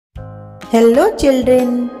Hello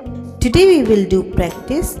children, today we will do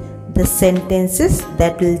practice the sentences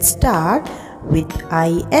that will start with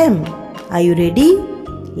I am. Are you ready?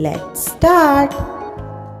 Let's start.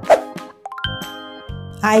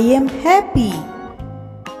 I am happy.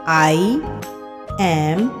 I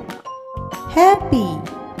am happy.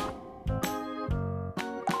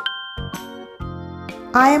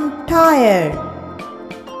 I am tired.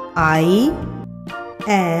 I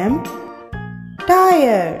am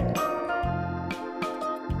tired.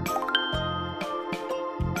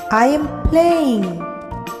 I am playing.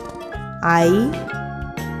 I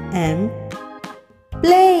am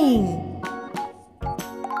playing.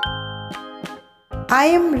 I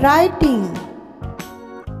am writing.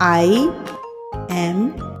 I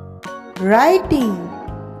am writing.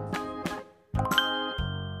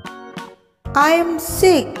 I am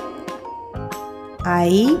sick.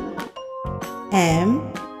 I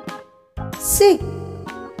am sick.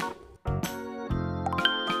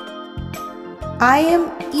 I am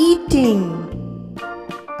eating.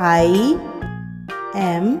 I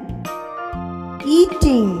am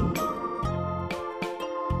eating.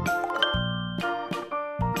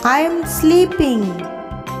 I am sleeping.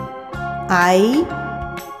 I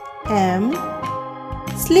am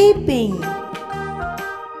sleeping.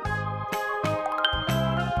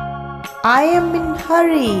 I am in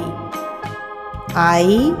hurry.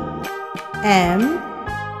 I am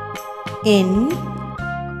in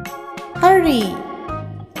hurry.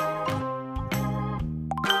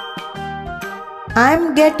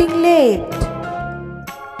 I'm getting late.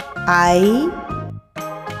 I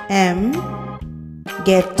am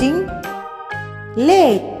getting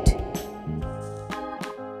late.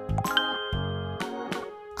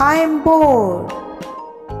 I am bored.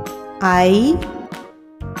 I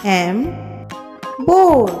am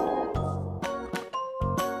bored.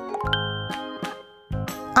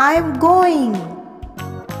 I am going.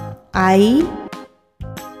 I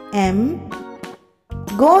am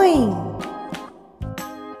going.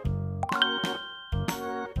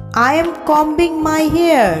 I am combing my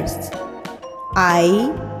hairs.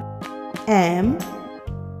 I am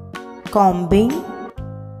combing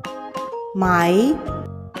my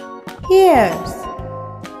hairs.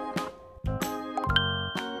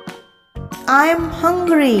 I am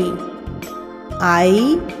hungry.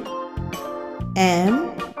 I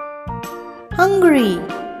am hungry.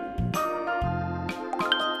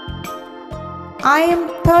 I am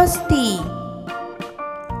thirsty.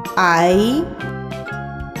 I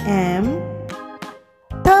am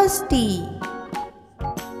thirsty.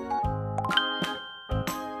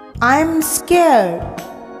 I am scared.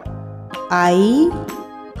 I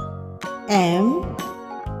am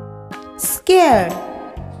scared.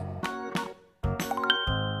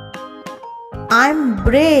 I am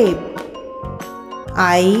brave.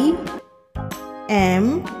 I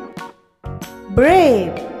am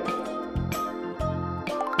brave.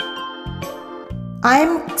 I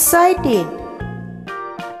am excited.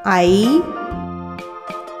 I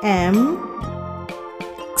am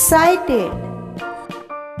excited.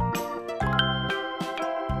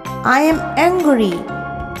 I am angry.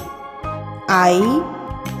 I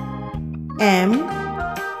am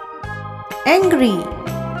angry.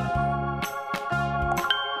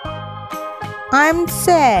 I am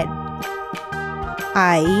sad.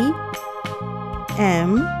 I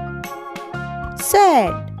am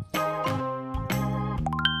sad.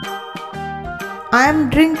 I am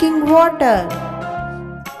drinking water.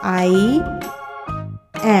 I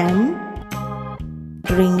am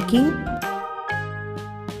drinking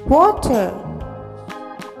water.